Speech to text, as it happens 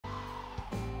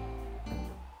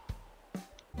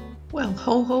Well,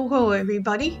 ho, ho, ho,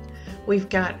 everybody. We've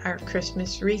got our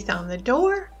Christmas wreath on the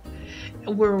door.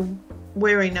 We're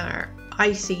wearing our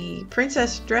icy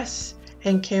princess dress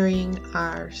and carrying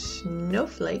our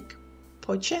snowflake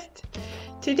pochette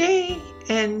today,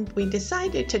 and we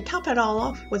decided to top it all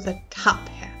off with a top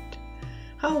hat.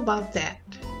 How about that?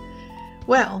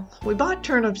 Well, we bought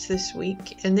turnips this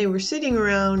week, and they were sitting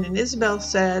around, and Isabel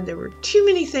said there were too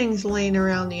many things laying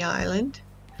around the island,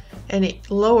 and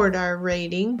it lowered our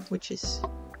rating, which is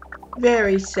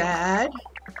very sad.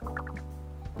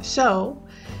 So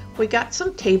we got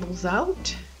some tables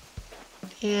out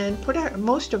and put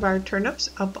most of our turnips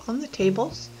up on the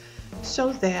tables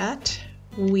so that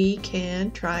we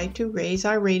can try to raise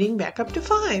our rating back up to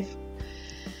 5.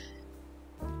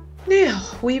 Now,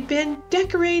 we've been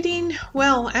decorating,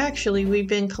 well, actually we've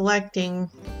been collecting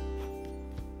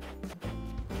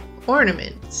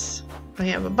ornaments. I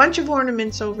have a bunch of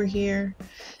ornaments over here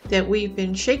that we've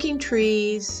been shaking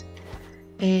trees,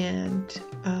 and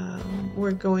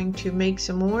we're going to make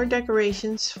some more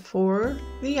decorations for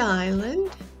the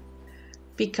island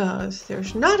because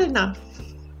there's not enough.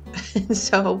 And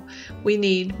so we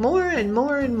need more and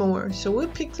more and more. So we'll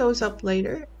pick those up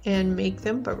later and make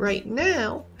them. But right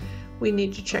now we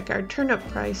need to check our turnip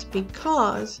price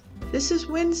because this is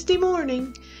Wednesday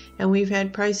morning and we've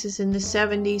had prices in the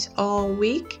 70s all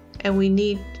week, and we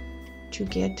need to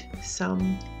get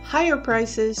some higher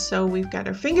prices. So we've got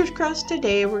our fingers crossed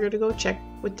today. We're going to go check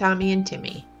with Tommy and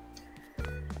Timmy.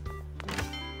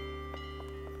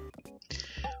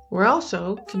 We're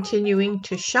also continuing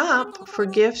to shop for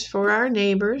gifts for our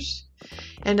neighbors.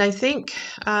 And I think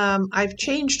I've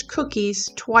changed cookies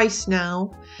twice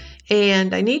now.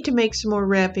 And I need to make some more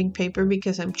wrapping paper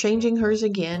because I'm changing hers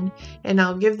again. And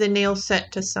I'll give the nail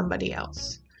set to somebody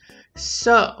else.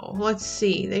 So let's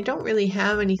see. They don't really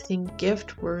have anything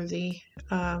gift worthy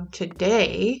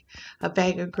today. A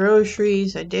bag of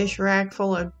groceries, a dish rack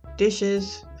full of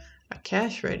dishes, a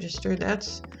cash register.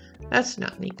 That's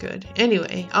not any good.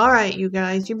 Anyway, all right, you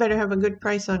guys, you better have a good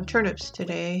price on turnips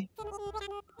today.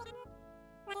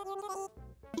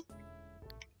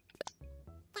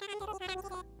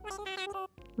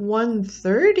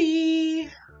 $1.30.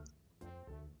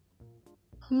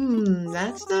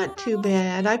 That's not too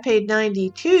bad. I paid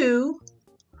 $92,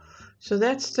 so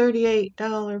that's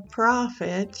 $38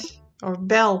 profit, or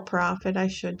bell profit, I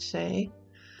should say.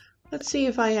 Let's see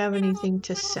if I have anything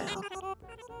to sell.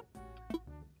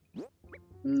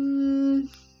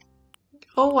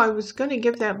 Oh, I was going to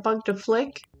give that bug to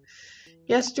Flick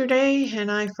yesterday,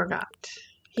 and I forgot.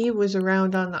 He was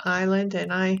around on the island,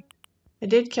 and I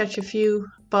did catch a few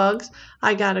bugs.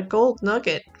 I got a gold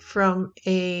nugget from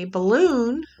a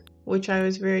balloon, which I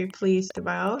was very pleased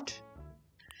about.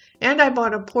 And I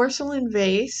bought a porcelain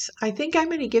vase. I think I'm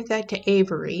going to give that to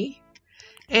Avery.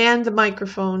 And the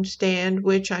microphone stand,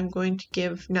 which I'm going to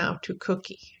give now to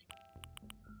Cookie.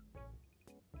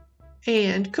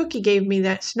 And Cookie gave me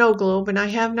that snow globe, and I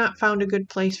have not found a good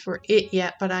place for it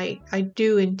yet, but I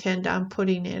do intend on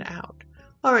putting it out.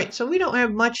 All right, so we don't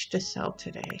have much to sell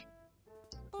today.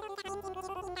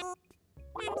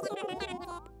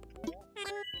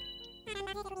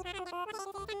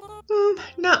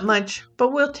 Not much,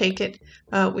 but we'll take it.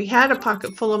 We had a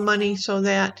pocket full of money so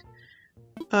that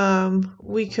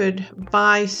we could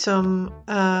buy some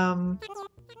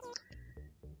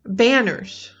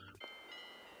banners.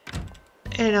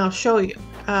 And I'll show you.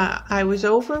 I was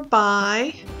over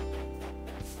by...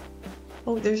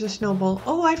 Oh, there's a snowball.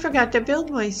 Oh, I forgot to build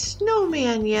my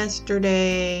snowman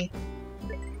yesterday.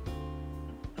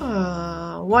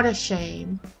 Oh, what a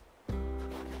shame.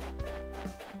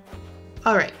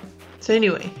 Alright, so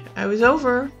anyway, I was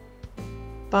over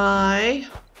by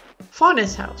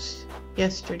Fauna's house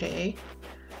yesterday,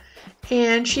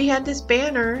 and she had this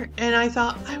banner, and I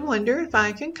thought, I wonder if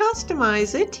I can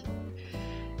customize it,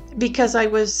 because I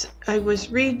was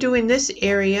redoing this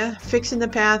area, fixing the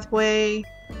pathway,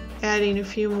 adding a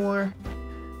few more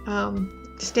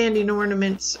standing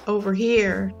ornaments over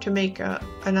here to make a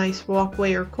nice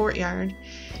walkway or courtyard.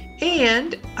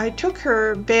 And I took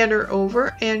her banner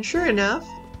over, and sure enough,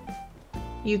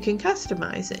 you can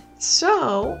customize it.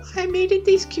 So I made it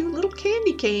these cute little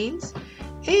candy canes,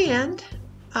 and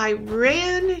I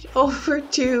ran over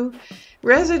to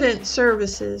Resident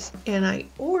Services and I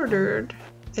ordered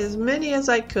as many as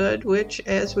I could, which,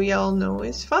 as we all know,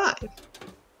 is 5.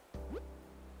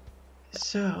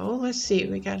 So let's see,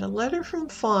 we got a letter from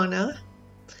Fauna.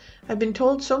 I've been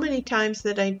told so many times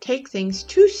that I take things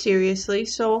too seriously,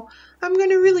 so I'm going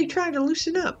to really try to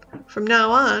loosen up. From now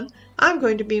on, I'm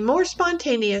going to be more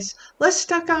spontaneous, less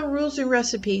stuck on rules and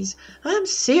recipes. I'm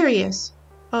serious.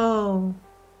 Oh,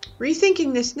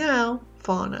 Rethinking this now,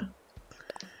 fauna.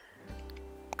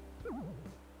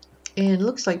 And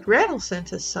looks like Rattle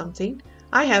sent us something.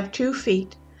 I have 2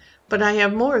 feet, but I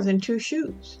have more than 2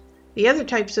 shoes. The other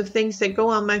types of things that go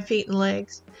on my feet and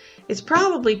legs. It's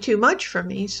probably too much for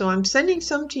me, so I'm sending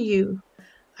some to you.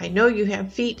 I know you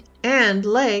have feet and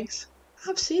legs.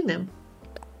 I've seen them.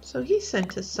 So he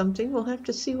sent us something. We'll have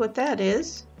to see what that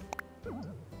is.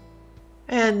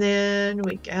 And then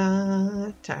we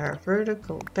got our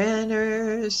vertical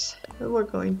banners. We're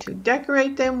going to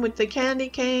decorate them with the candy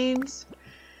canes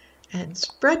and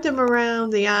spread them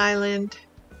around the island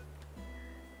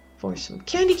for some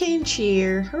candy cane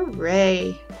cheer.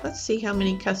 Hooray! Let's see how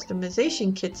many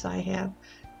customization kits I have.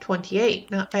 28,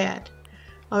 not bad.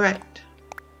 Alright.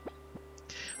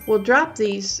 We'll drop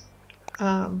these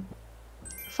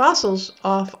fossils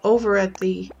off over at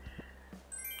the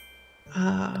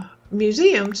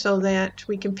museum so that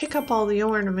we can pick up all the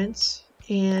ornaments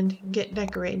and get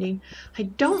decorating. I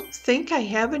don't think I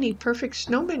have any perfect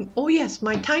snowmen. Oh yes,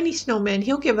 my tiny snowman.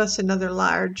 He'll give us another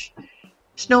large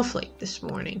snowflake this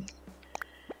morning.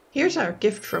 Here's our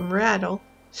gift from Rattle.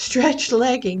 Stretched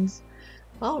leggings.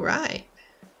 All right.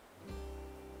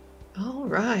 All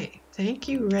right. Thank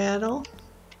you, Rattle.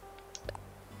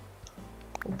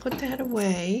 We'll put that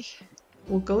away.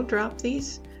 We'll go drop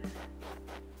these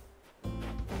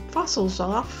fossils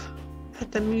off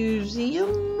at the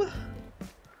museum.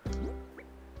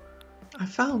 I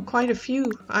found quite a few.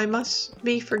 I must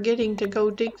be forgetting to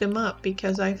go dig them up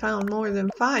because I found more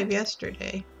than 5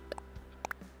 yesterday.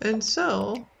 And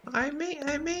so I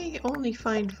may only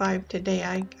find 5 today.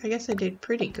 I guess I did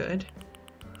pretty good.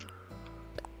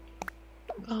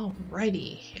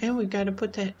 Alrighty, and we've got to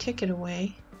put that ticket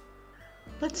away.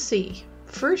 Let's see.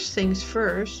 First things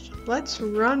first, let's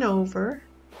run over.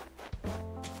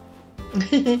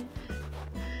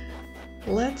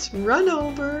 Let's run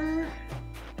over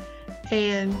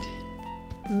and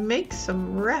make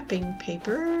some wrapping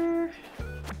paper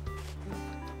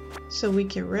so we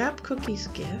can wrap Cookie's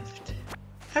gift.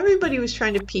 Everybody was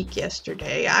trying to peek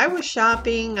yesterday. I was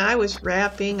shopping, I was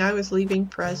wrapping, I was leaving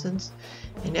presents,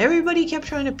 and everybody kept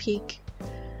trying to peek.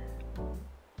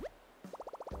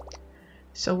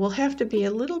 So we'll have to be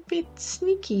a little bit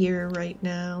sneakier right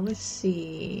now. Let's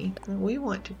see. We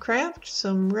want to craft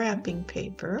some wrapping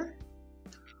paper.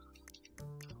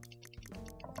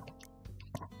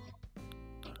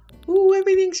 Ooh,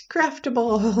 everything's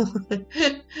craftable.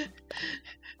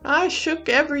 I shook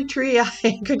every tree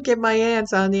I could get my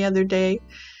hands on the other day.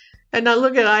 And now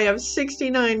look at, I have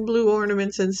 69 blue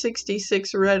ornaments and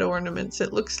 66 red ornaments.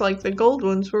 It looks like the gold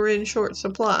ones were in short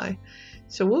supply.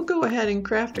 So we'll go ahead and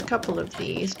craft a couple of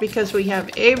these because we have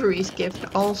Avery's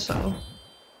gift also.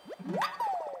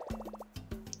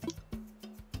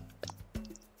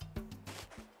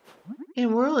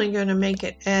 And we're only going to make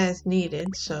it as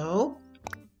needed, so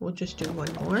we'll just do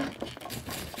one more.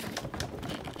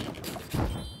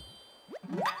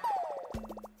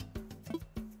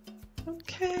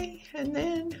 Okay, and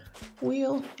then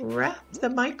we'll wrap the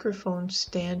microphone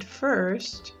stand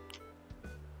first.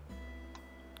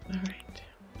 All right.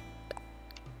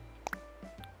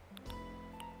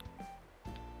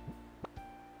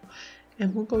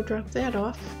 And we'll go drop that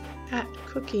off at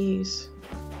Cookie's.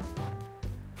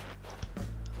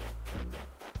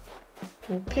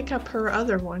 We'll pick up her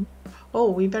other one.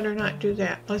 Oh, we better not do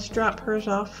that. Let's drop hers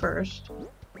off first.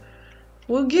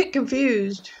 We'll get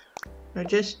confused. I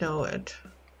just know it.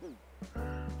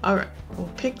 Alright, we'll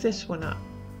pick this one up.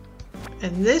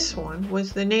 And this one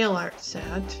was the nail art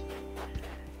set.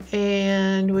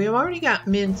 And we've already got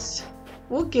Mince.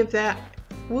 We'll give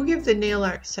the nail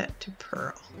art set to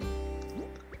Pearl.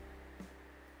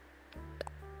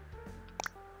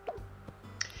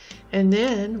 And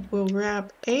then we'll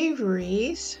wrap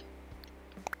Avery's.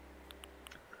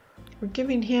 We're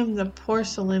giving him the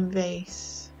porcelain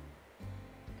vase.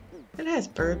 It has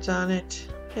birds on it.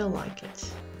 He'll like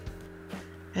it.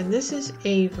 And this is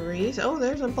Avery's. Oh,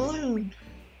 there's a balloon.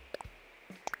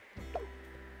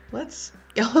 Let's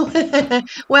go.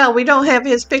 Well, we don't have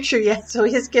his picture yet, so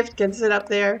his gift can sit up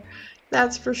there.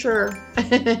 That's for sure.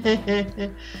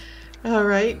 All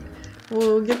right.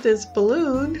 We'll get this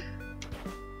balloon.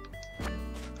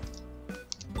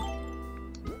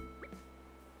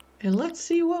 And let's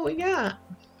see what we got.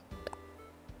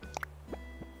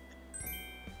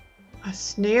 A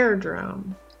snare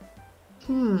drum.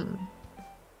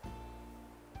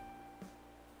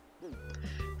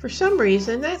 For some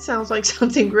reason, that sounds like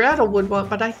something Rattle would want,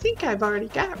 but I think I've already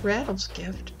got Rattle's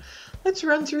gift. Let's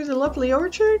run through the lovely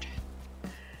orchard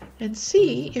and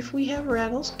see if we have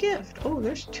Rattle's gift. Oh,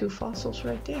 there's 2 fossils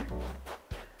right there.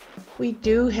 We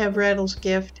do have Rattle's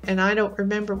gift, and I don't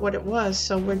remember what it was,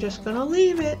 so we're just gonna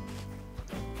leave it.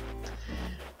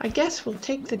 I guess we'll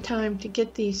take the time to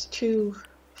get these 2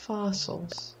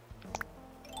 fossils.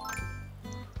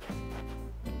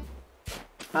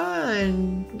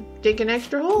 And dig an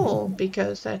extra hole,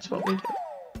 because that's what we do.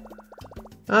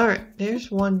 Alright,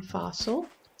 there's 1 fossil.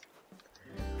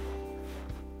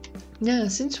 Now,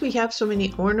 since we have so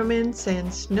many ornaments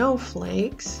and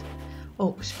snowflakes...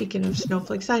 Oh, speaking of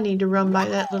snowflakes, I need to run by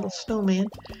that little snowman.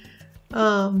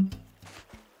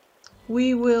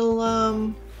 We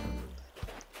will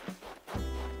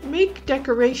make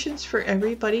decorations for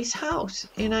everybody's house.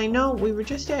 And I know we were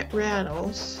just at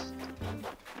Rattle's.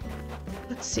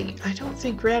 Let's see, I don't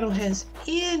think Rattle has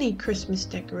any Christmas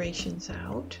decorations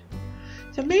out.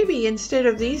 So maybe instead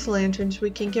of these lanterns,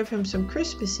 we can give him some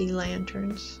Christmassy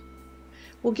lanterns.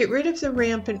 We'll get rid of the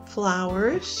rampant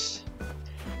flowers.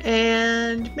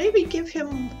 And maybe give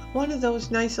him one of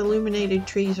those nice illuminated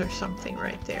trees or something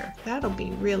right there. That'll be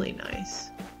really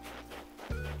nice.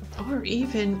 Or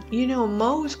even, you know,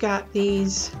 Mo's got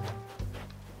these,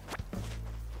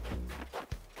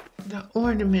 the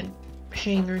ornament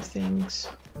hanger things.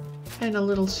 And a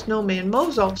little snowman.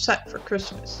 Mo's all set for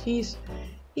Christmas. He's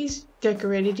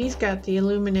decorated. He's got the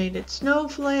illuminated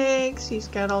snowflakes. He's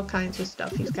got all kinds of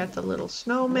stuff. He's got the little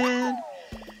snowman.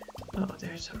 Oh,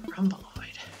 there's a rumbleoid.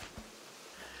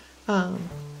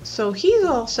 So he's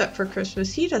all set for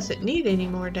Christmas. He doesn't need any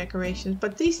more decorations,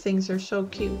 but these things are so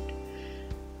cute.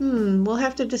 We'll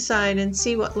have to decide and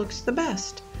see what looks the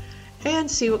best.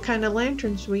 And see what kind of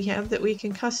lanterns we have that we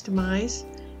can customize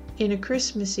in a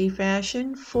Christmassy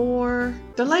fashion for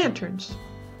the lanterns.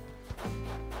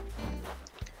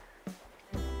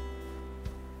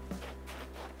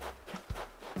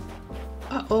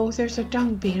 Uh-oh, there's a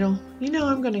dung beetle. You know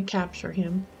I'm going to capture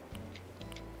him.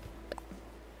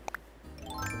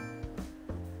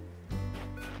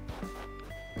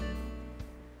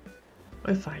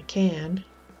 If I can.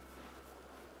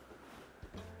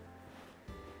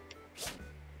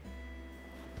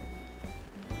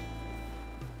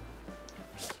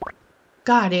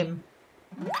 Got him.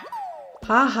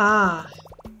 Ha-ha.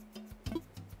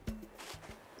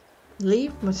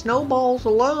 Leave my snowballs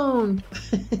alone.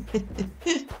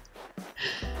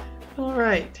 All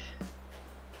right.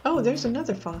 Oh, there's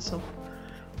another fossil.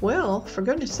 Well, for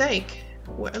goodness sake.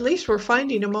 Well, at least we're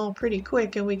finding them all pretty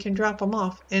quick and we can drop them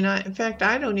off. And in fact,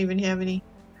 I don't even have any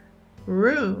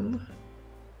room.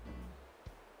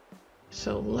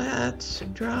 So let's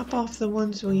drop off the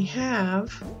ones we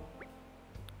have.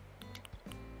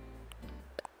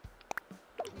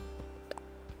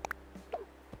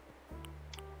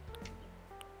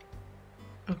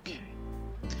 Okay.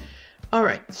 All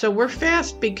right, so we're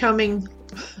fast becoming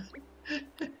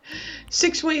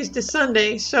 6 ways to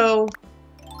Sunday, so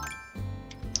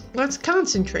let's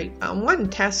concentrate on one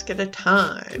task at a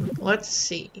time. Let's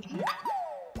see.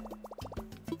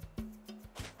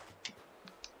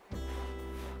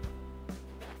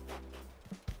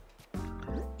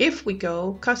 If we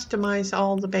go customize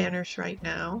all the banners right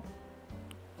now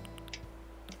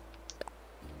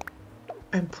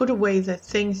and put away the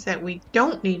things that we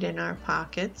don't need in our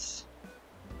pockets,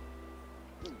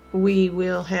 we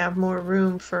will have more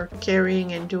room for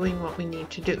carrying and doing what we need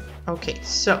to do. Okay,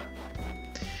 so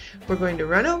we're going to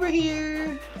run over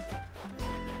here.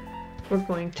 We're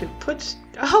going to put...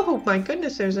 Oh my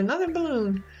goodness, there's another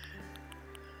balloon.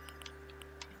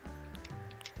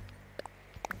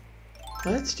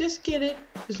 Let's just get it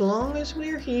as long as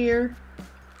we're here.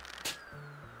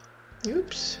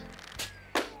 Oops.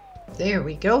 There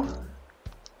we go.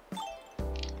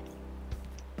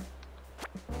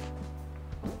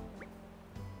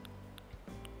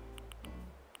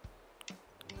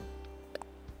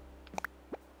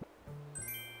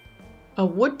 A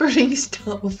wood-burning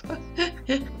stove.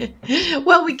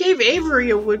 Well, we gave Avery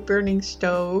a wood-burning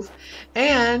stove,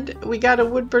 and we got a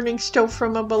wood-burning stove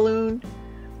from a balloon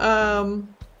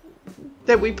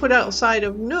that we put outside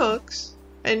of Nook's,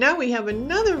 and now we have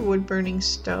another wood-burning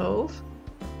stove.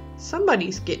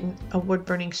 Somebody's getting a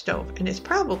wood-burning stove, and it's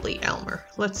probably Elmer.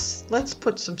 Let's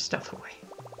put some stuff away.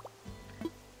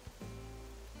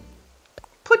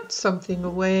 Put something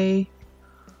away.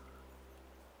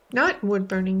 Not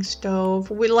wood-burning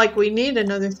stove. We need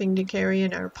another thing to carry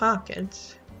in our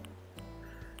pockets.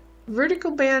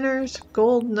 Vertical banners,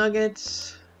 gold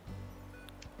nuggets,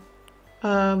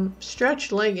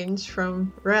 stretch leggings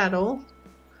from Rattle.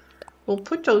 We'll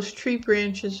put those tree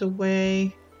branches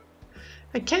away.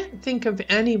 I can't think of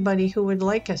anybody who would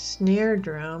like a snare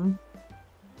drum.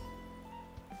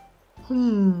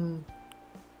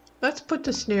 let's put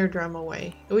the snare drum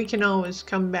away. We can always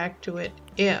come back to it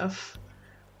if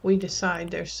we decide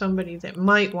there's somebody that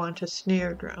might want a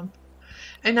snare drum.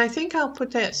 And I think I'll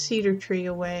put that cedar tree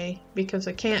away because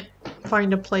I can't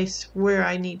find a place where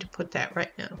I need to put that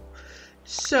right now.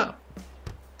 So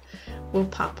we'll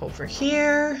pop over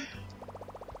here.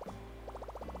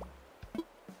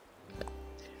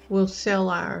 We'll sell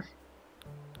our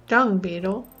dung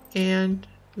beetle and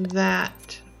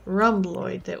that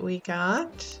rhomboid that we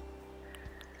got.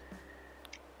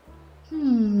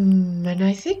 And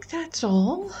I think that's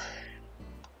all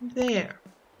there.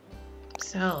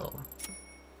 So,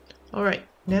 all right,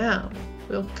 now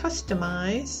we'll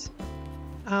customize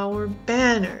our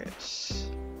banners.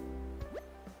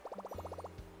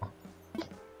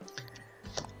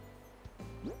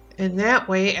 And that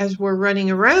way, as we're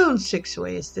running around 6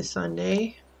 Ways to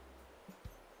Sunday,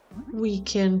 we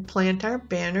can plant our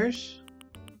banners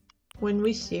when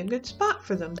we see a good spot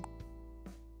for them.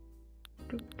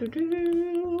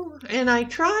 And I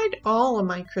tried all of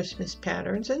my Christmas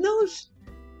patterns, and those,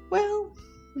 well,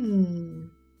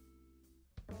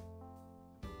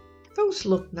 those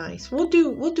look nice. We'll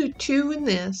do 2 in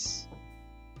this.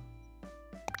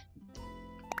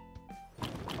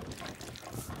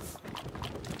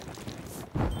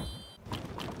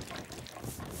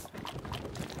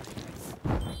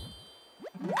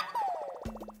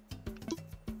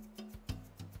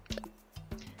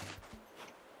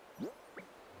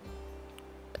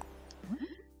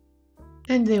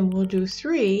 And then we'll do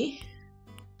 3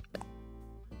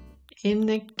 in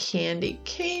the candy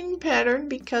cane pattern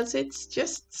because it's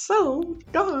just so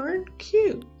darn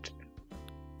cute.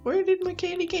 Where did my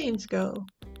candy canes go?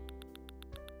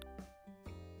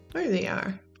 There they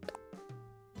are.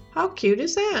 How cute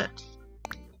is that?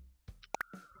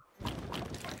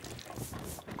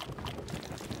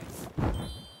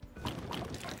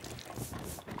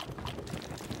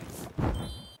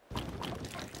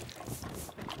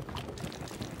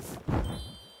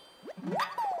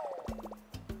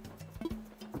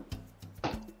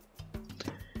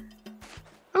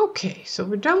 Okay, so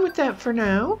we're done with that for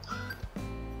now.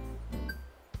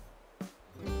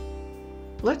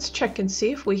 Let's check and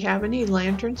see if we have any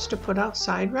lanterns to put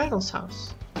outside Rattle's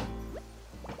house.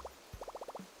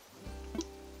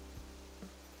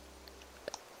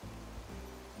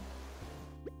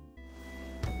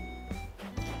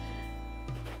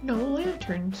 No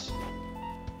lanterns.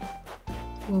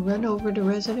 We'll run over to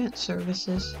resident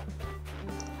services.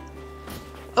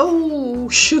 Oh,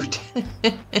 shoot.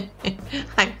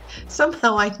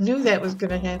 Somehow I knew that was going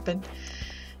to happen.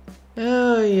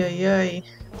 Oh, yeah.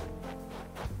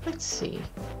 Let's see.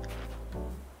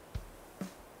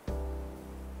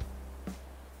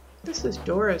 This is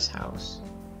Dora's house.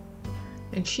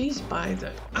 And she's by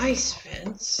the ice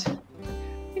fence.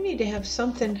 We need to have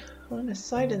something on the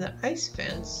side of the ice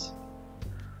fence.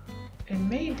 And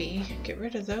maybe get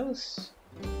rid of those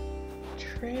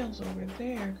trails over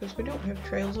there, because we don't have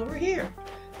trails over here.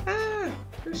 Ah,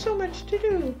 there's so much to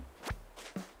do.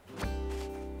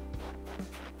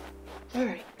 All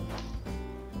right.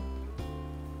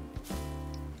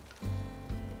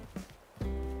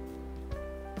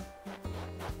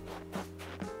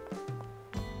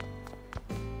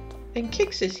 And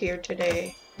Kix is here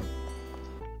today.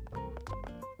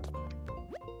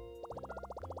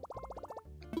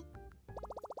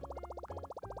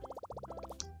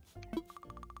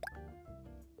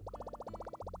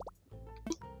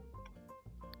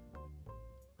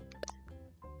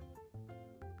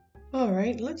 All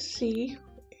right, let's see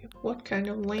what kind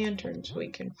of lanterns we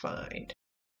can find.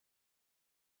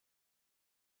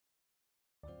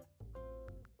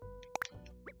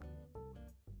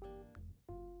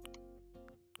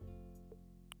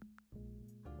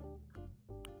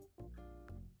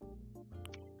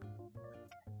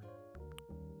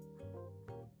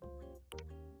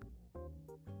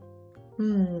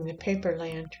 The paper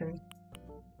lantern.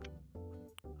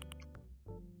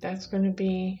 That's going to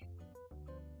be,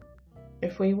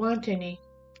 if we want any,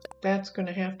 that's going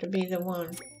to have to be the one,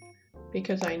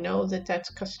 because I know that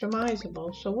that's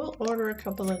customizable, so we'll order a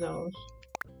couple of those.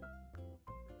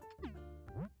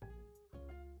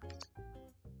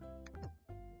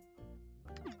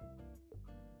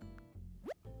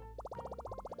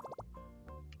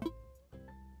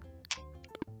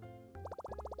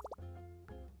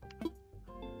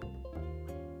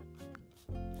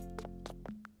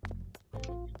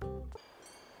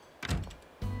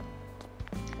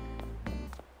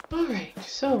 Alright,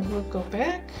 so we'll go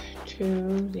back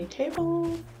to the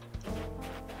table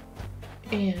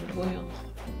and we'll...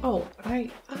 Oh,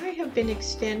 I have been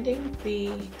extending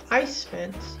the ice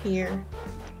fence here.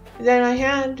 Then I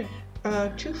had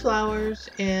 2 flowers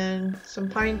and some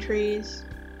pine trees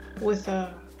with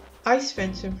a ice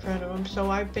fence in front of them.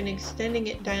 So I've been extending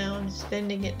it down.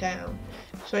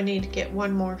 So I need to get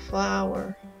 1 more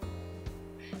flower.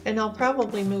 And I'll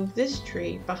probably move this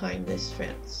tree behind this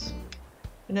fence.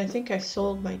 And I think I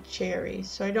sold my cherries,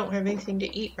 so I don't have anything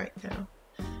to eat right now.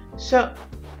 So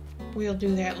we'll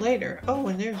do that later. Oh,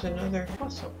 and there's another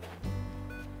fossil.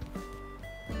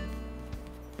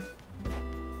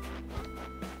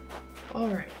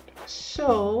 Alright,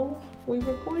 so we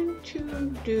were going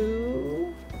to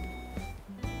do...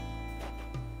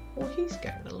 Well, he's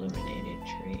got an illuminated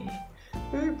tree.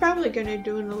 We were probably going to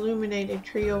do an illuminated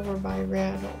tree over by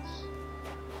Rattles.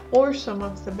 Or some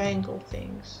of the bangle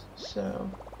things. So,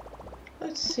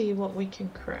 let's see what we can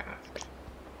craft.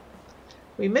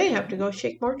 We may have to go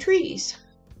shake more trees.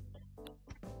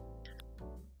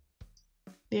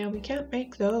 Yeah, we can't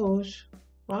make those.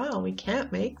 Wow, we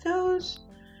can't make those?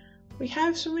 We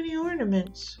have so many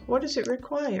ornaments. What does it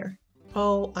require?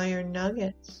 Oh, iron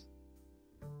nuggets.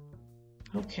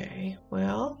 Okay,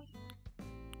 well,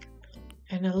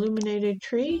 an illuminated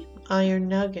tree, iron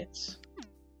nuggets.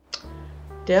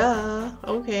 Duh.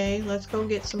 Okay, let's go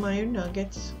get some iron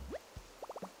nuggets.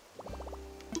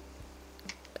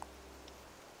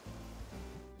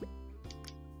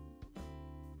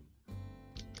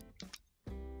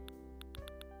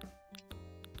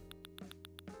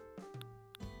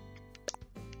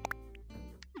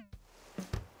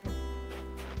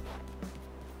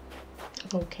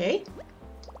 Okay.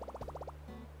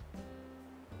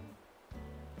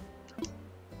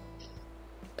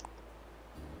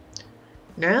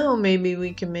 Now maybe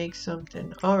we can make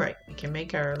something. Alright, we can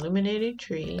make our illuminated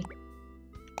tree.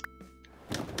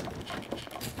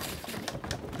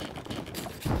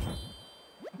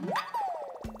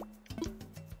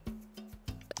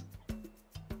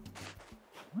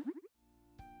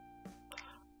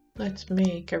 Let's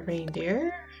make a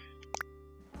reindeer.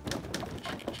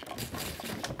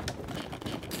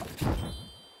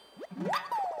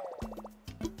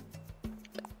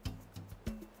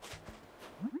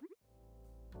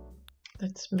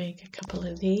 Let's make a couple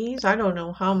of these. I don't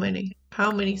know how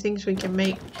many things we can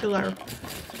make till our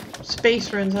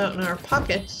space runs out in our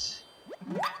pockets.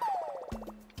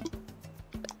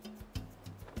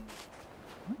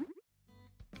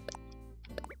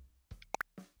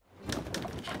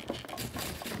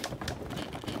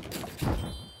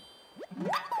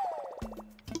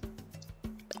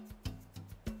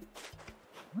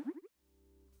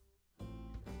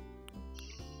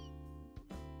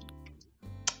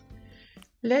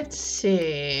 Let's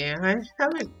see, I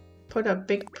haven't put a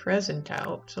big present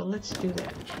out, so let's do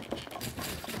that.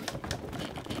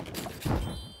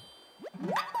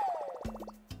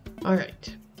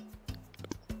 Alright.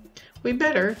 We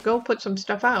better go put some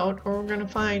stuff out, or we're gonna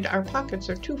find our pockets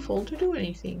are too full to do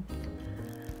anything.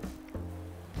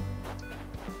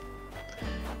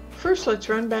 First, let's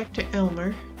run back to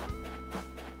Elmer.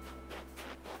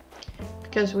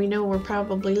 Because we know we're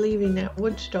probably leaving that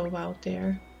wood stove out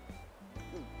there.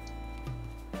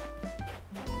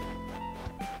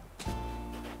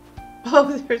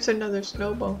 Oh, there's another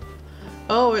snowball.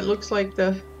 Oh, it looks like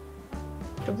the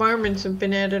varmints have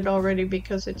been at it already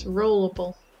because it's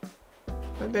rollable.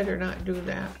 I better not do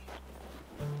that.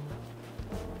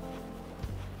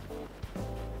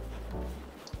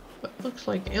 But looks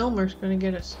like Elmer's gonna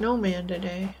get a snowman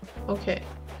today. Okay.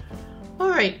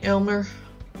 Alright, Elmer.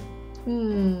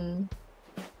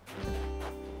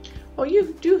 Oh,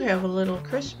 you do have a little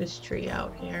Christmas tree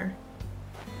out here.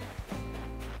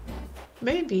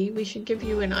 Maybe we should give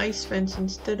you an ice fence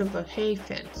instead of a hay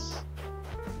fence.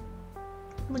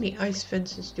 How many ice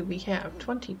fences do we have?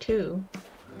 22.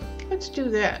 Let's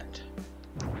do that.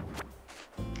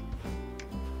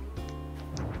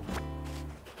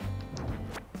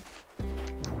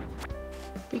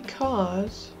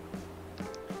 Because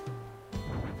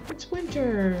it's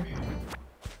winter.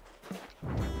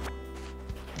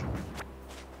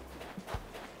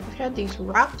 We've had these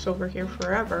rocks over here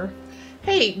forever.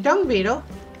 Hey, Dung Beetle!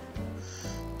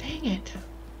 Dang it.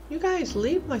 You guys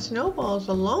leave my snowballs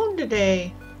alone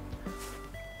today.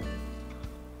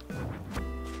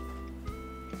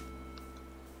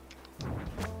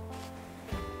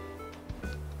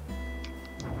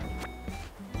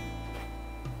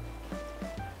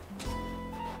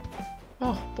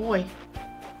 Oh, boy.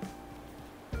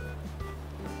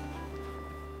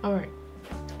 Alright.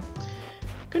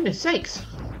 Goodness sakes.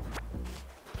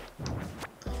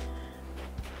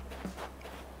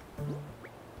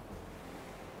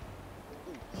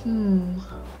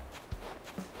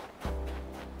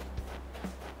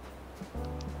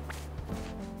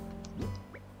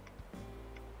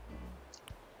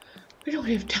 don't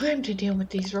have time to deal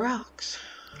with these rocks.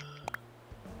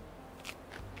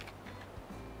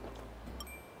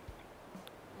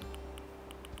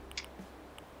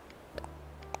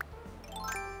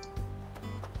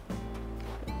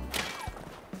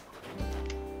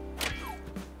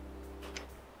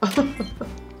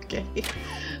 Okay,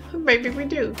 maybe we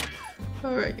do.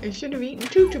 Alright, I should have eaten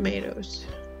 2 tomatoes.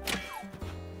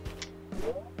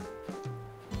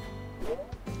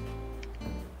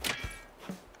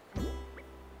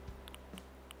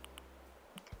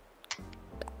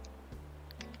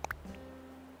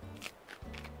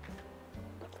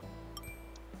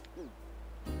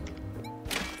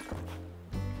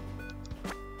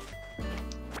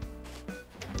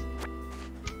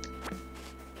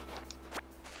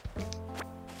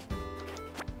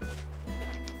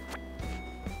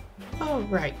 All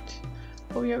right.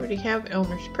 Well, we already have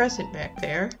Elmer's present back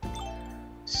there.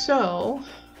 So,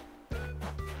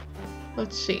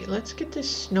 let's see. Let's get this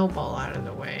snowball out of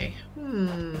the way.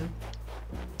 Where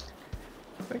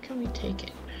can we take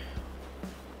it?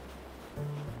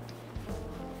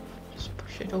 Just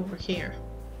push it over here.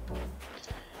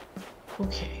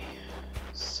 Okay.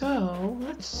 So,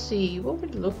 let's see. What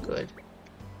would look good?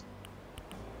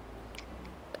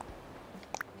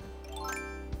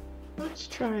 Let's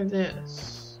try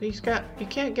this. You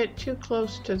can't get too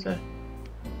close to the...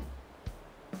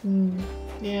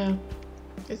 yeah,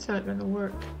 it's not gonna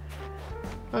work.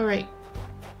 Alright,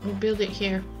 we'll build it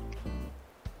here.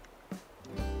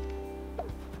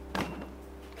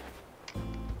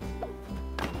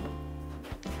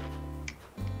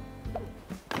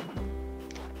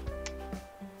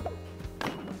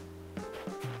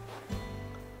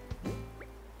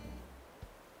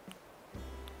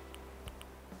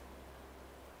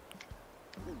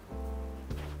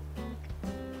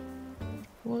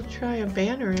 We'll try a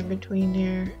banner in between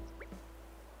there.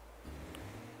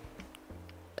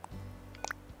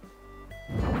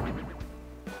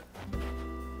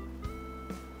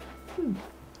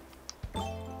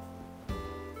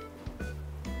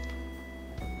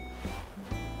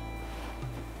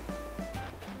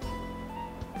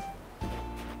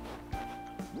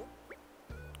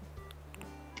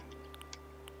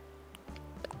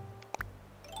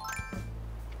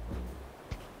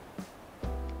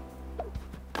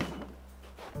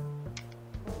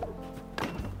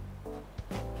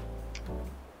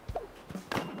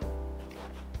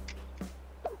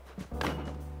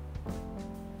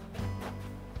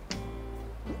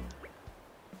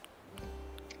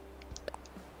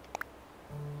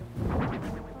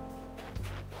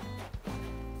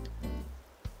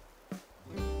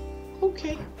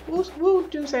 Okay, we'll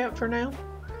do that for now.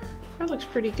 That looks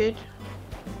pretty good.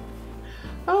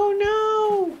 Oh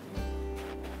no!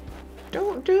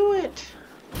 Don't do it!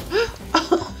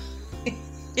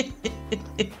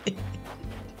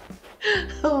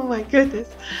 Oh my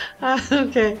goodness.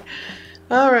 Okay.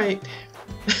 Alright.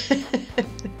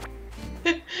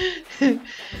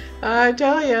 I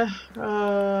tell ya,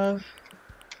 I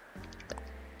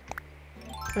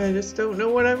just don't know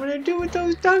what I'm gonna do with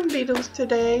those dung beetles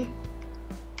today.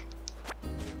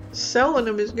 Selling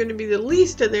them is gonna be the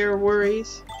least of their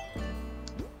worries.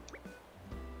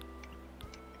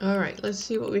 Alright, let's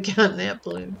see what we got in that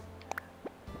balloon.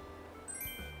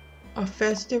 A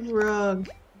festive rug.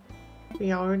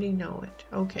 We already know it.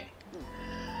 Okay.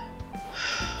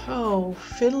 Oh,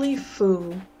 fiddly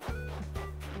foo.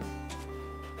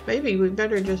 Maybe we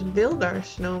better just build our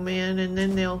snowman and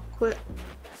then they'll quit.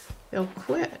 They'll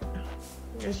quit.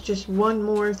 There's just one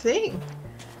more thing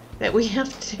that we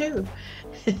have to do.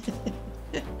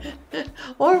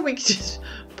 Or we could just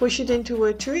push it into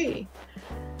a tree.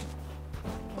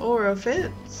 Or a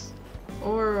fence.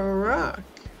 Or a rock.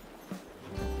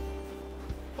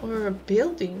 Or a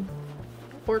building.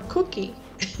 Or Cookie.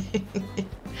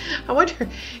 I wonder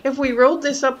if we rolled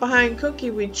this up behind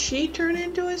Cookie, would she turn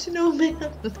into a snowman?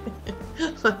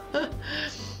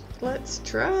 Let's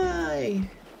try.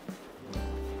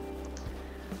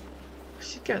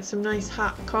 She's got some nice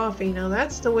hot coffee. Now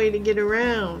that's the way to get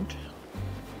around.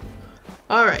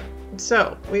 Alright,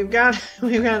 so we've got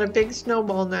a big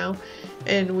snowball now,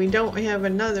 and we don't have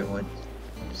another one.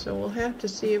 So we'll have to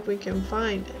see if we can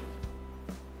find it.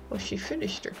 Well, she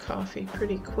finished her coffee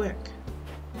pretty quick.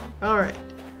 Alright,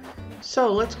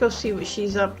 so let's go see what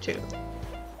she's up to.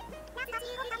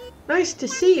 Nice to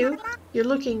see you. You're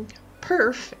looking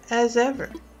perf as ever.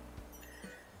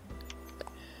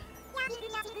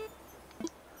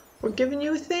 We're giving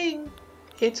you a thing.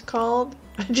 It's called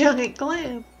a giant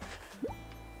clam.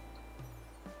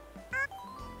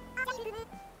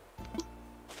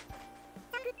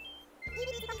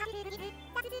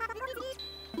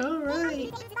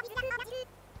 Alright.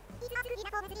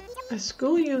 A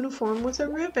school uniform with a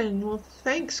ribbon. Well,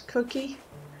 thanks, Cookie.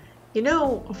 You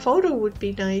know, a photo would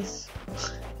be nice.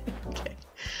 Okay.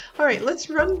 All right, let's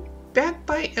run back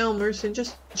by Elmer's and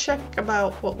just check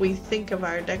about what we think of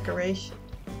our decoration.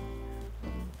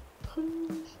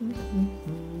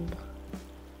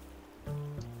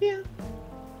 Yeah,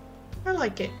 I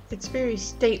like it. It's very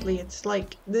stately. It's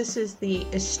like this is the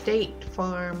estate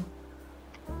farm.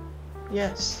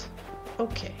 Yes.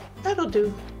 Okay, that'll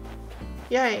do.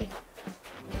 Yay.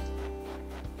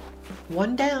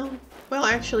 One down. Well,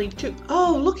 actually two.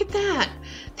 Oh, look at that.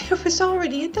 There was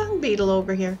already a dung beetle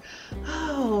over here.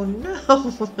 Oh,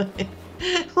 no.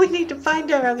 We need to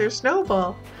find our other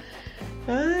snowball.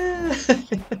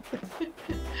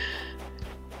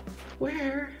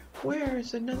 Where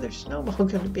is another snowball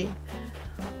going to be?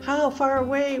 How far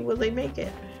away will they make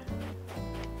it?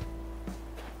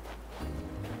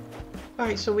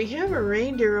 Alright, so we have a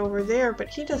reindeer over there, but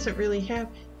he doesn't really have...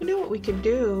 You know what we could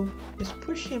do is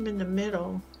push him in the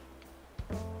middle.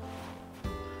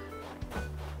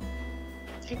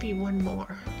 Maybe one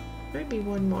more. Maybe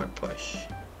one more push.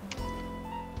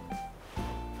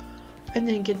 And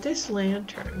then get this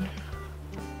lantern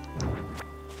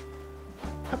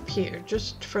up here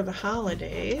just for the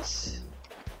holidays.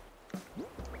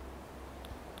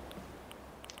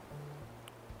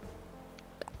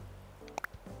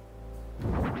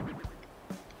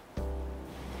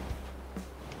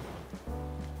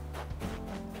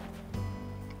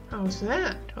 How's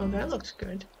that? Oh, that looks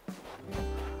good.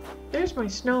 There's my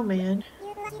snowman.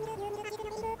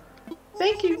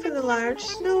 Thank you for the large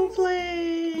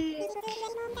snowflake.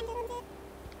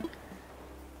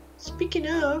 Speaking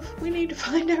of, we need to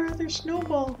find our other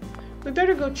snowball. We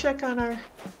better go check on our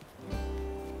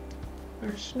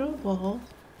snowball.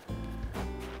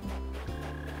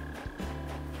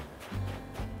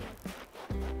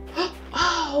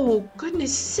 Oh,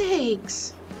 goodness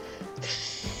sakes.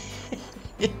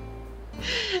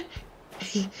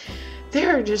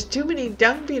 There are just too many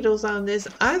dung beetles on this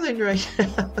island right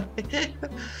now.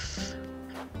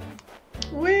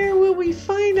 Where will we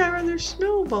find our other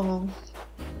snowball?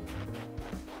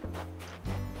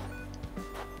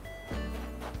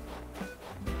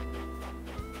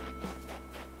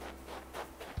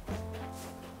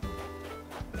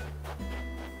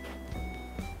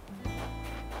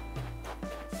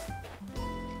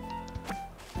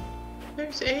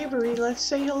 There's Avery. Let's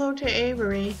say hello to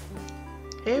Avery.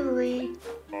 Avery.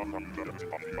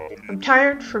 I'm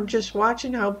tired from just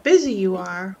watching how busy you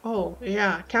are. Oh,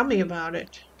 yeah. Tell me about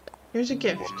it. Here's a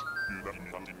gift.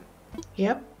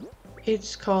 Yep.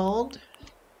 It's called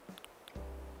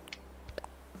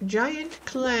Giant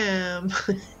Clam.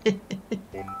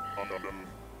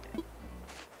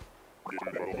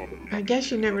 I guess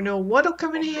you never know what'll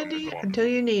come in handy until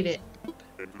you need it.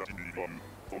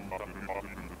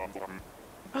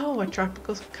 Oh, a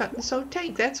tropical cut and sew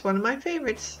tank. That's one of my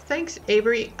favorites. Thanks,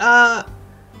 Avery.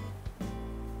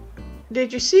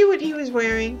 Did you see what he was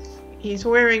wearing? He's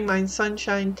wearing my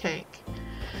sunshine tank.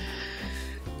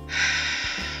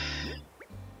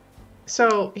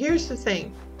 So, here's the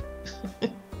thing.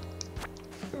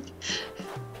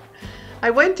 I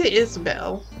went to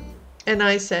Isabel and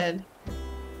I said,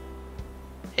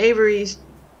 Avery's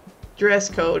dress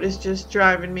code is just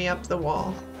driving me up the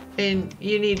wall. And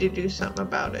you need to do something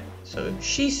about it. So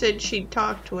she said she'd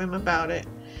talk to him about it.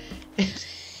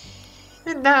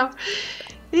 And now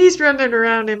he's running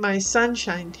around in my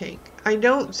sunshine tank. I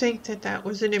don't think that that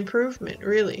was an improvement,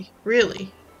 really.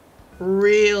 Really.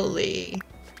 Really.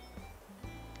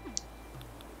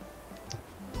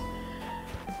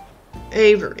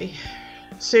 Avery.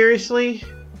 Seriously?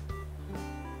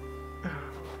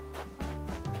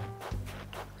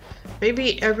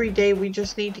 Maybe every day we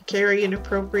just need to carry an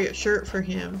appropriate shirt for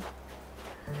him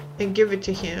and give it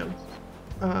to him.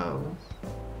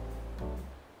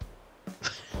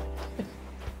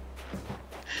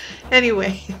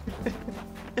 Anyway,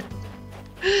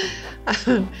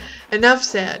 enough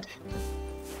said.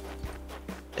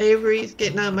 Avery's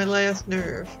getting on my last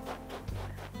nerve.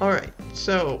 Alright,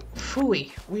 so,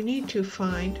 phooey, we need to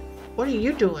find... What are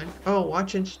you doing? Oh,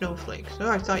 watching snowflakes. Oh,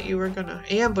 I thought you were gonna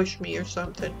ambush me or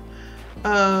something.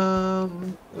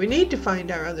 We need to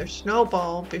find our other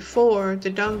snowball before the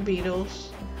dung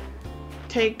beetles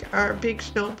take our big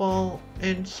snowball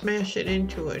and smash it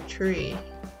into a tree.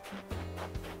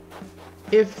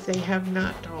 If they have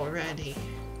not already.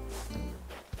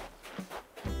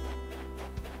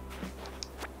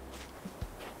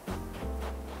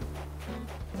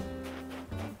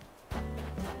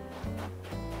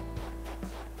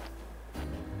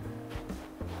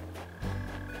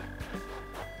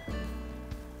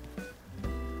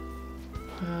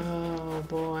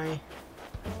 boy.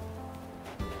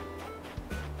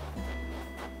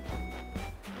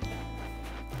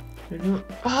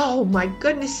 Oh my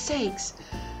goodness sakes.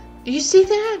 Do you see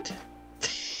that?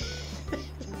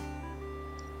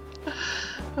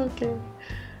 Okay.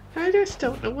 I just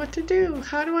don't know what to do.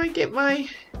 How do I get my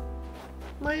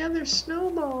other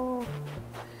snowball?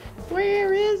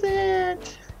 Where is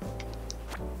it?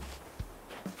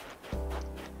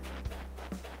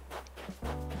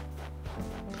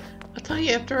 I'll tell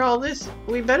you, after all this,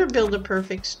 we better build a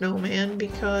perfect snowman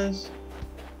because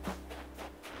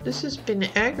this has been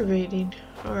aggravating.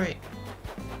 Alright.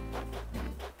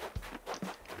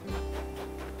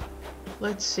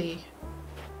 Let's see.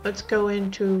 Let's go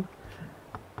into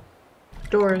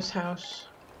Dora's house.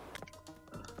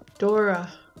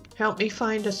 Dora, help me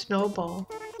find a snowball.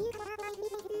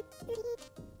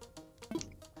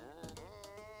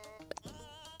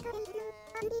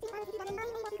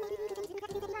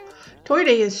 Toy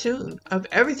Day is soon. Of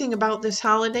everything about this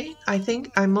holiday, I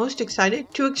think I'm most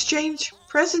excited to exchange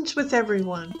presents with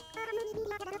everyone.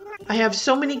 I have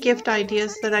so many gift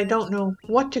ideas that I don't know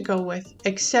what to go with,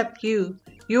 except you.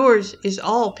 Yours is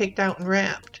all picked out and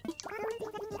wrapped.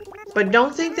 But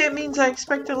don't think that means I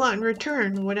expect a lot in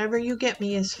return. Whatever you get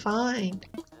me is fine.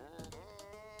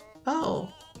 Oh.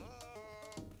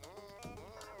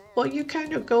 Well, you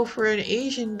kind of go for an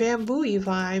Asian bamboo-y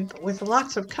vibe with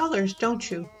lots of colors,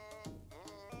 don't you?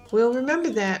 We'll remember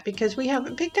that because we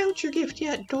haven't picked out your gift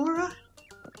yet, Dora.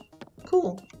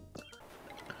 Cool.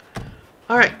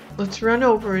 Alright, let's run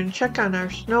over and check on our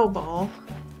snowball.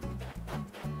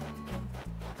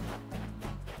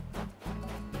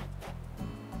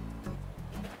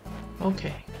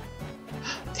 Okay.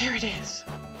 There it is.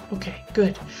 Okay,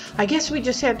 good. I guess we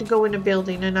just had to go in a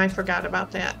building and I forgot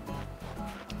about that.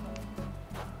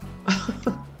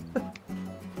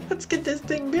 Let's get this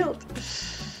thing built.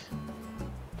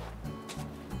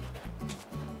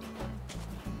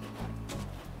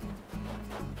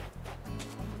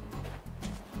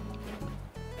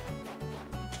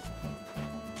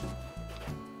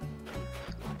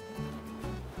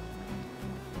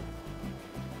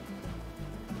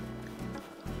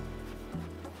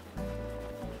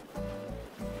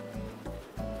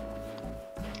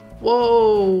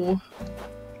 Whoa!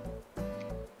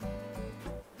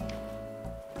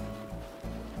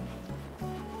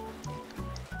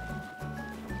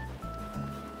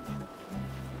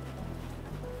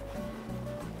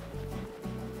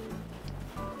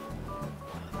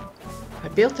 I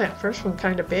built that first one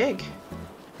kind of big.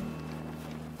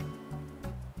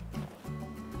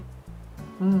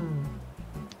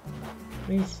 What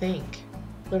do you think?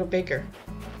 A little bigger.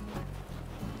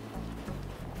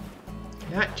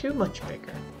 Not too much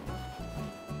bigger.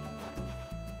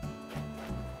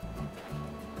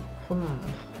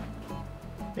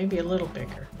 Maybe a little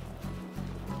bigger.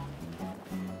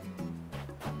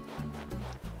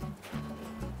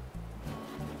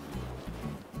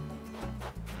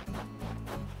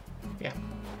 Yeah.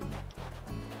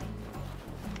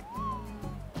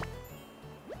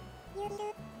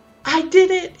 I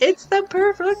did it! It's the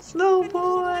perfect snow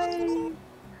boy!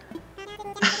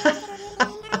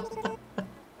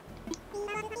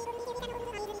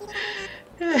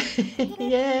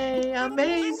 Yay,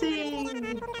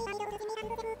 amazing!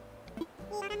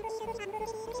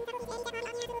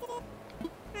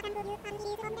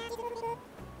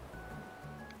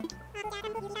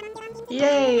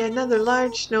 Yay, another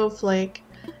large snowflake.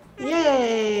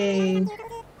 Yay!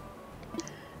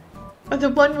 The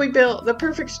one we built, the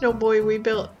perfect snow boy we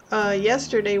built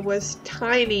yesterday was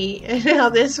tiny, and now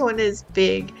this one is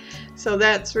big. So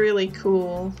that's really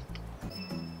cool.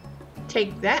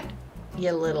 Take that,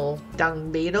 you little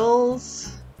dung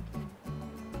beetles.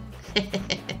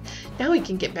 Now we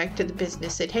can get back to the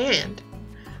business at hand,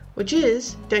 which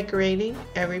is decorating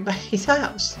everybody's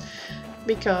house.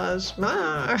 Because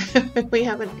we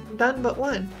haven't done but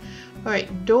one.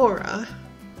 Alright, Dora.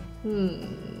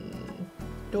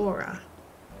 Dora.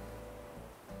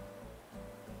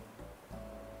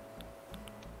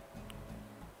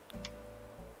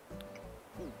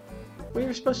 We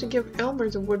were supposed to give Elmer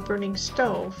the wood-burning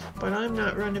stove, but I'm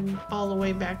not running all the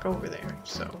way back over there,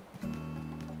 so...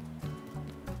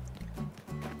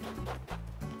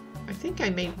 I think I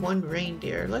made one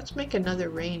reindeer. Let's make another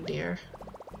reindeer.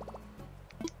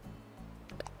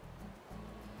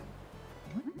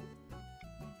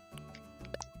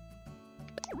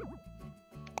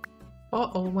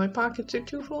 Uh-oh, my pockets are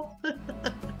too full.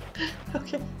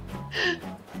 Okay.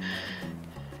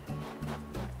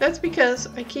 That's because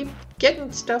I keep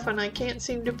getting stuff and I can't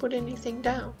seem to put anything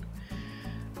down.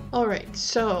 Alright,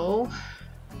 so...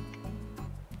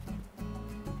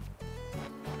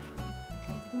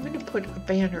 put a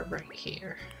banner right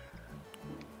here.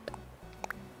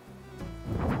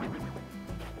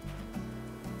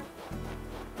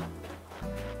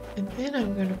 And then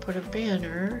I'm going to put a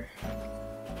banner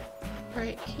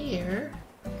right here.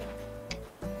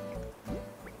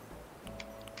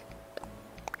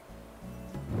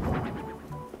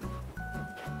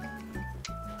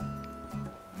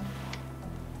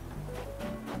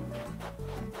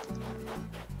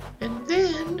 And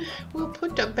then we'll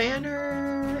put the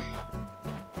banner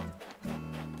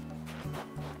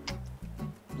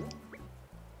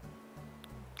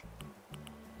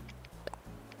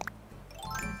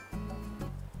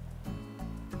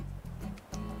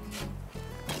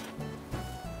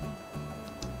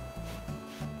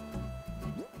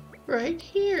right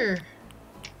here.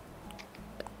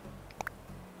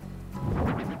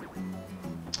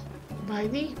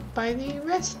 By the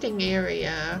resting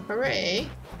area. Hooray.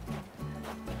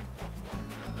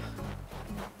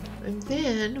 And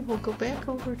then we'll go back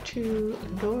over to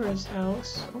Dora's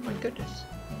house. Oh my goodness.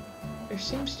 There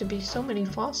seems to be so many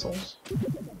fossils.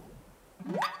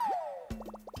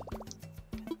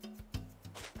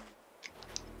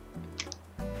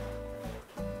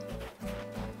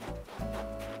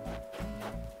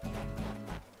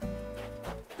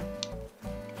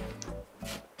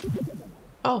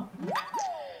 Oh.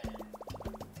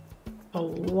 A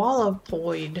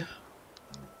wallopoid.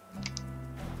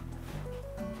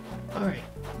 Alright.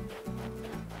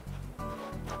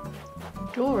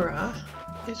 Dora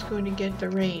is going to get the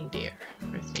reindeer,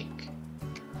 I think.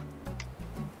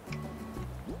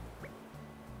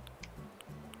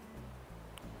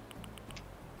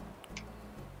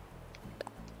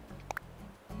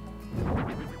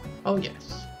 Oh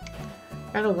yes.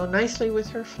 That'll go nicely with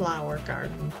her flower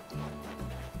garden.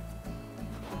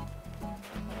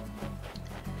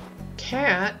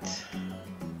 Cat.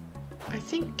 I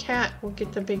think Cat will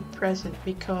get the big present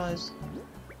because,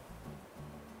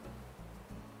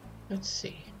 let's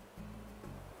see,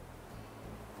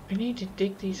 I need to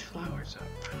dig these flowers up.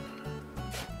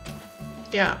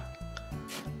 Yeah.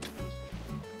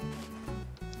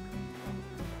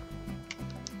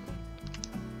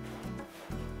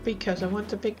 Because I want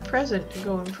the big present to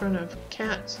go in front of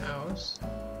Cat's house.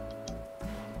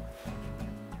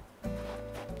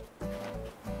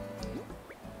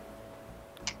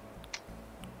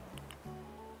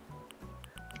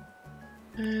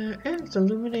 And it's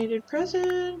illuminated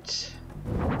present.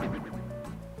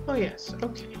 Oh yes,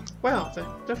 okay. Well,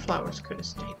 the flowers could have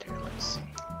stayed there. Let's see.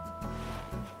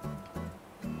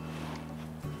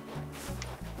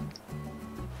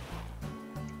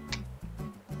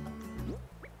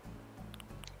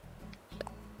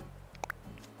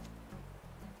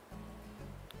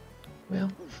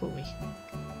 Well, phooey.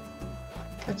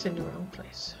 That's in the wrong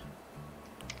place.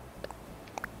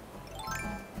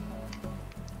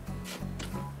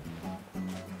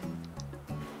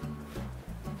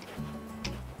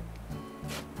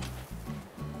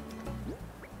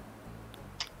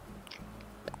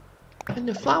 And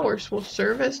the flowers will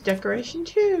serve as decoration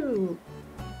too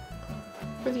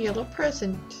for the yellow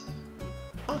present.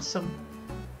 Awesome.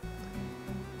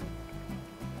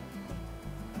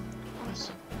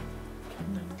 Awesome.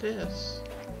 And then this.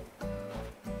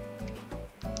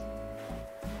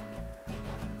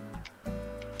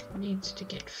 Needs to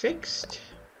get fixed.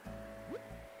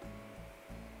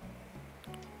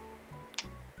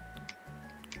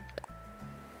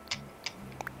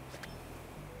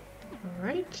 All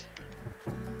right.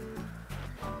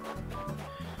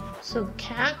 So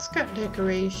Cat's got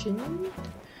decoration,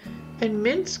 and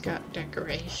Mint's got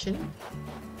decoration.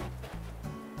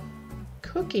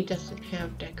 Cookie doesn't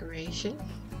have decoration.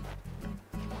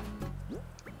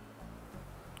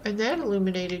 And that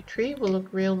illuminated tree will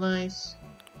look real nice.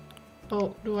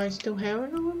 Oh, do I still have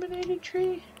an illuminated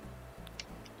tree?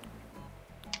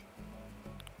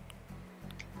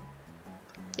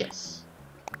 Yes.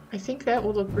 I think that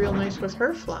will look real nice with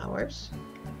her flowers.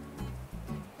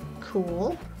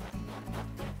 Cool.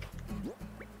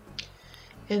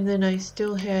 And then I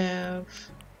still have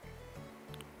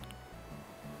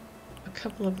a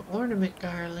couple of ornament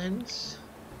garlands.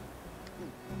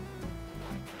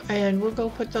 And we'll go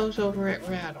put those over at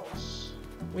Rattles.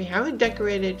 We haven't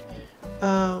decorated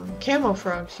Camo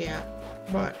Frogs yet,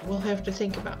 but we'll have to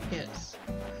think about his.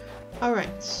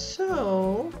 Alright,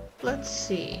 so let's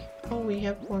see. Oh, we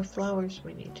have more flowers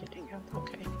we need to dig up.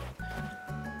 Okay.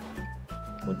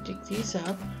 We'll dig these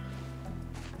up.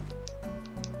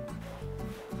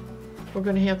 We're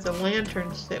going to have the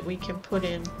lanterns that we can put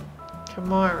in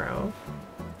tomorrow.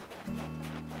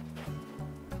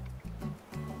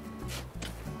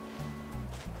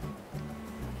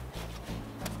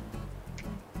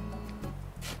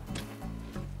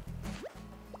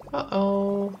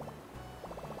 Uh-oh.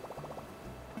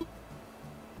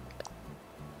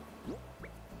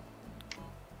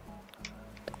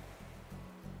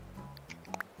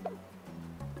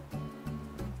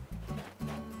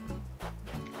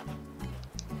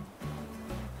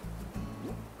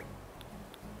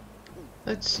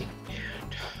 Let's see.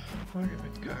 And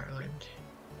ornament garland.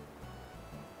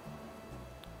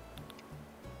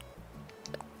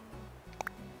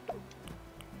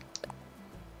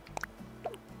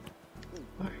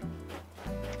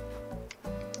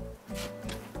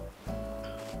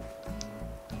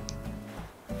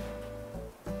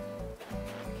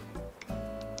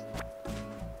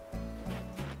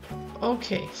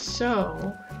 Okay,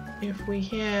 so if we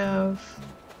have...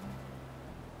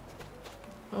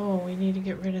 Oh, we need to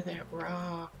get rid of that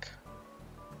rock.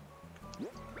 Do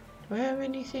I have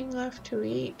anything left to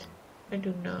eat? I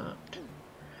do not.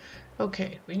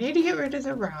 Okay, we need to get rid of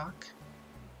the rock.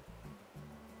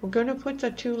 We're gonna put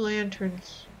the 2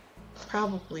 lanterns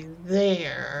probably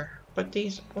there, but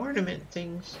these ornament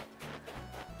things...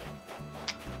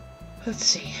 Let's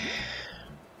see.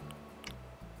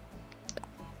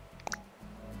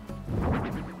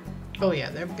 Oh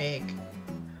yeah, they're big.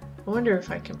 I wonder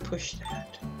if I can push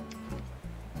that.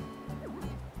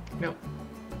 Nope.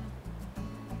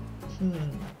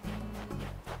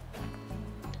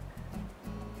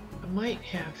 I might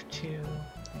have to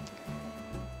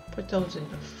put those in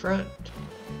the front.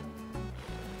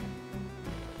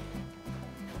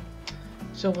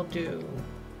 So we'll do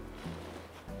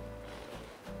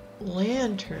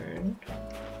lantern,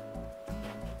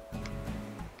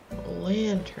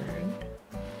 lantern,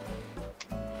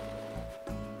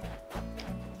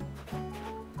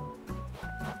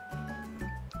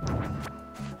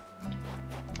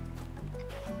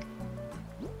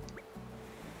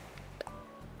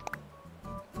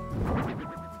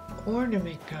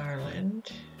 ornament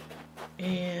garland,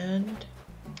 and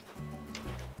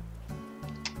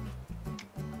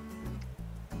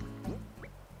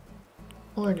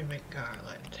ornament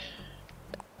garland.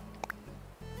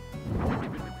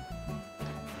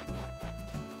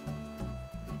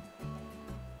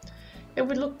 It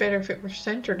would look better if it were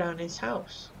centered on his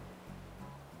house.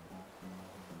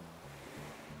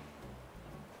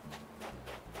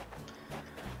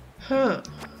 Huh.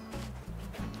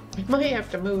 I might have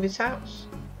to move his house.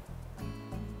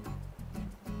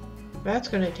 That's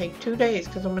going to take 2 days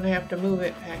because I'm going to have to move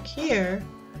it back here.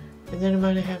 And then I'm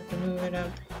going to have to move it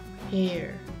up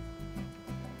here.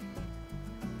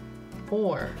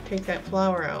 Or take that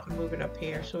flower out and move it up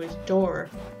here so his door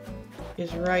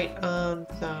is right on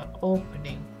the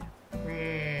opening.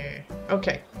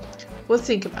 Okay, we'll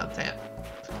think about that.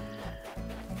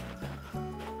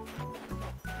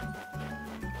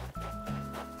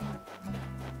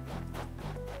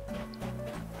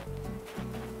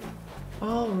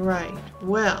 All right,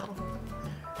 well.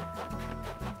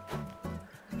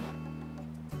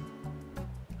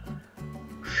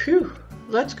 Phew,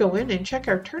 let's go in and check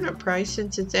our turnip price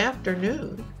since it's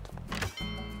afternoon.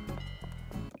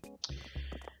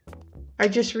 I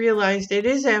just realized it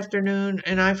is afternoon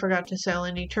and I forgot to sell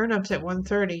any turnips at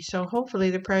 1:30, so hopefully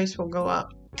the price will go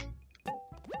up.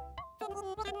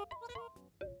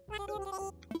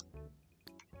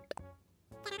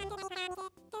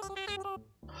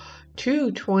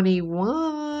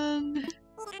 $2.21.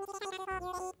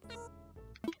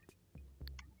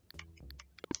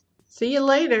 See you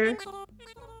later.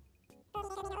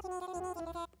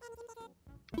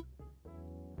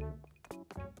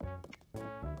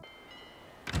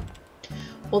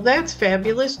 Well, that's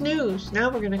fabulous news.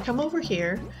 Now we're going to come over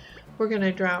here. We're going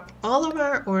to drop all of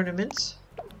our ornaments.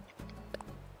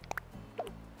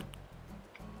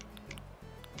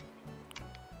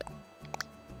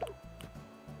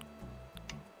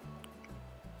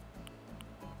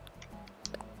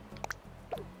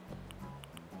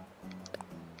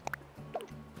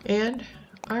 And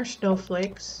our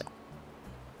snowflakes.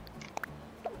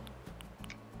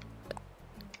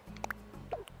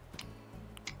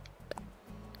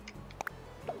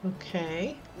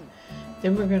 Okay,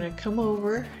 then we're going to come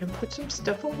over and put some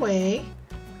stuff away.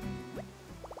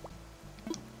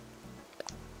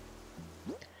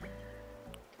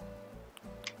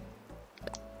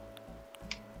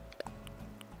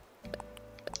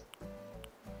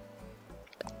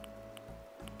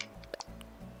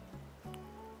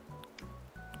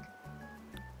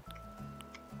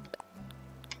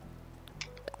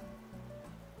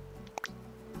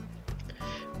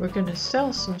 We're going to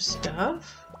sell some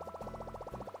stuff.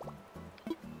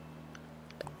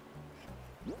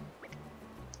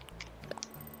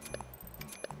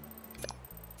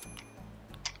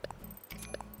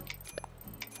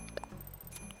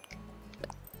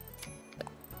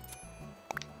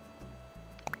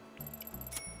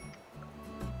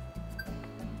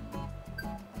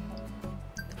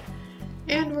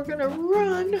 gonna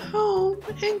run home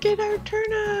and get our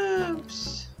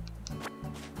turnips.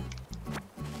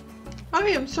 I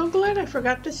am so glad I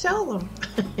forgot to sell them.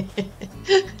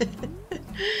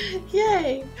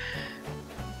 Yay!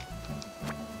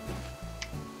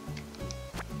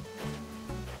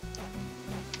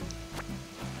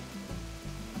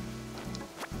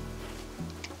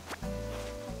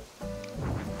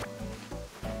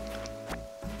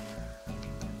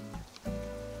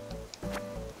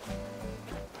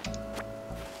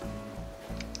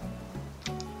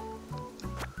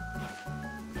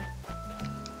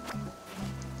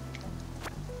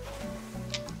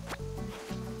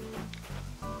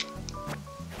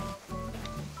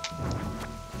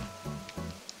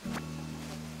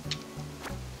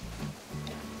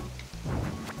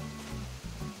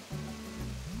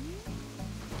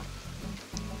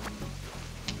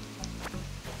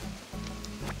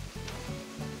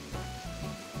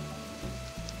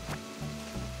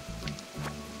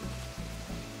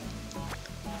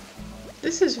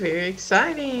 This is very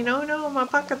exciting. Oh no, my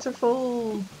pockets are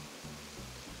full.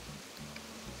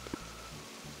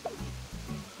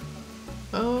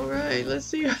 All right, let's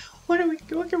see. What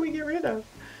can we get rid of?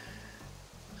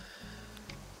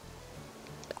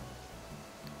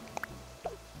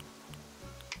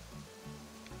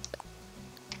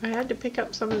 I had to pick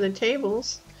up some of the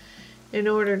tables in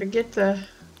order to get the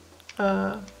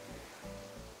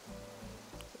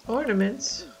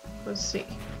ornaments. Let's see.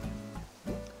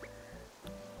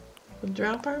 We'll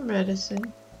drop our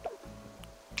medicine.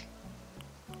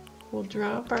 We'll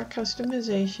drop our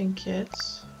customization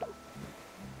kits.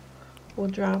 We'll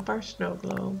drop our snow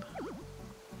globe.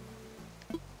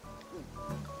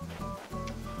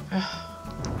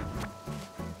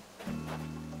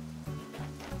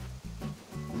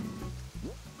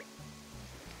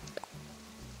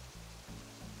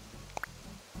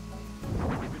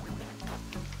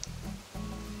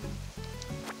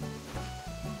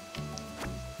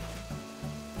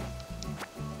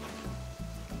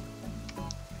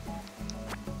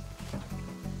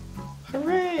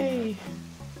 Hooray!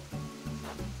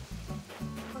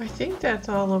 I think that's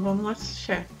all of them. Let's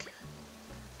check.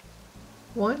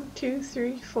 1, 2,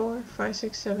 3, 4, 5,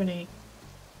 6, 7, 8.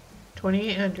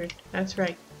 2,800. That's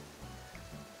right.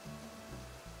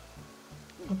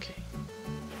 Okay.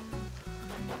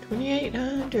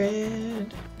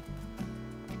 2,800.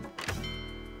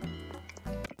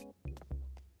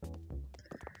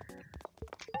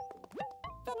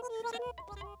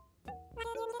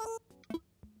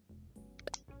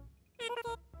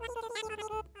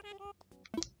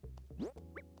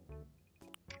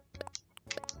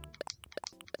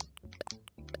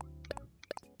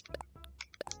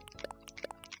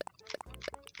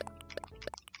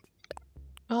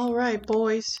 All right,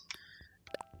 boys.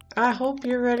 I hope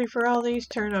you're ready for all these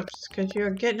turnips because you're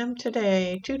getting them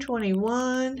today.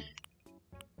 221.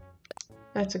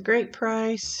 That's a great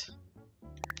price.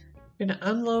 I'm gonna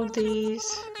unload these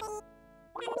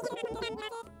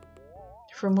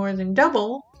for more than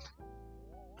double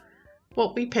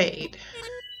what we paid.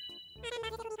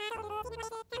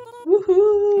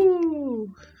 Woohoo!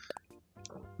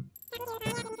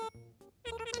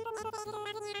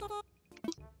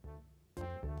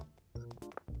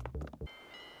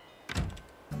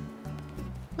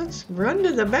 Let's run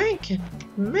to the bank and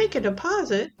make a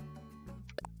deposit.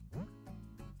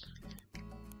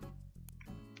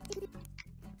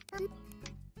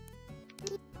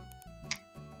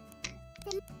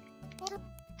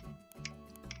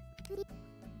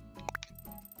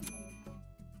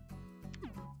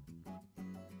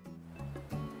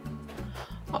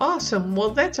 Awesome. Well,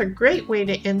 that's a great way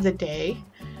to end the day.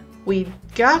 We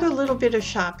got a little bit of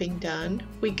shopping done.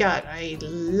 We got a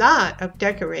lot of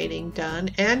decorating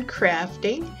done and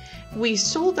crafting. We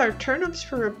sold our turnips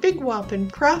for a big whopping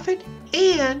profit,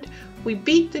 and we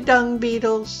beat the Dung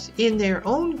Beetles in their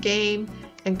own game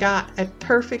and got a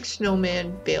perfect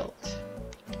snowman built.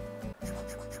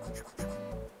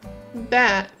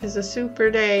 That is a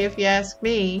super day if you ask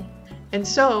me. And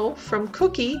so, from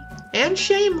Cookie and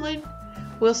Shamlyn,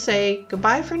 we'll say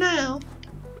goodbye for now.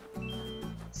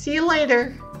 See you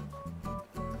later.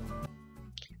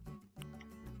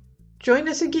 Join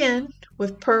us again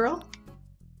with Pearl,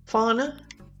 Fauna,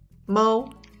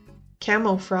 Mo,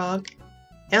 Camo Frog,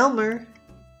 Elmer,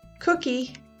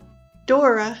 Cookie,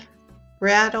 Dora,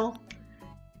 Rattle,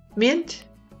 Mint,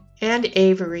 and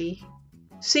Avery.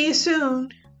 See you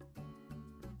soon.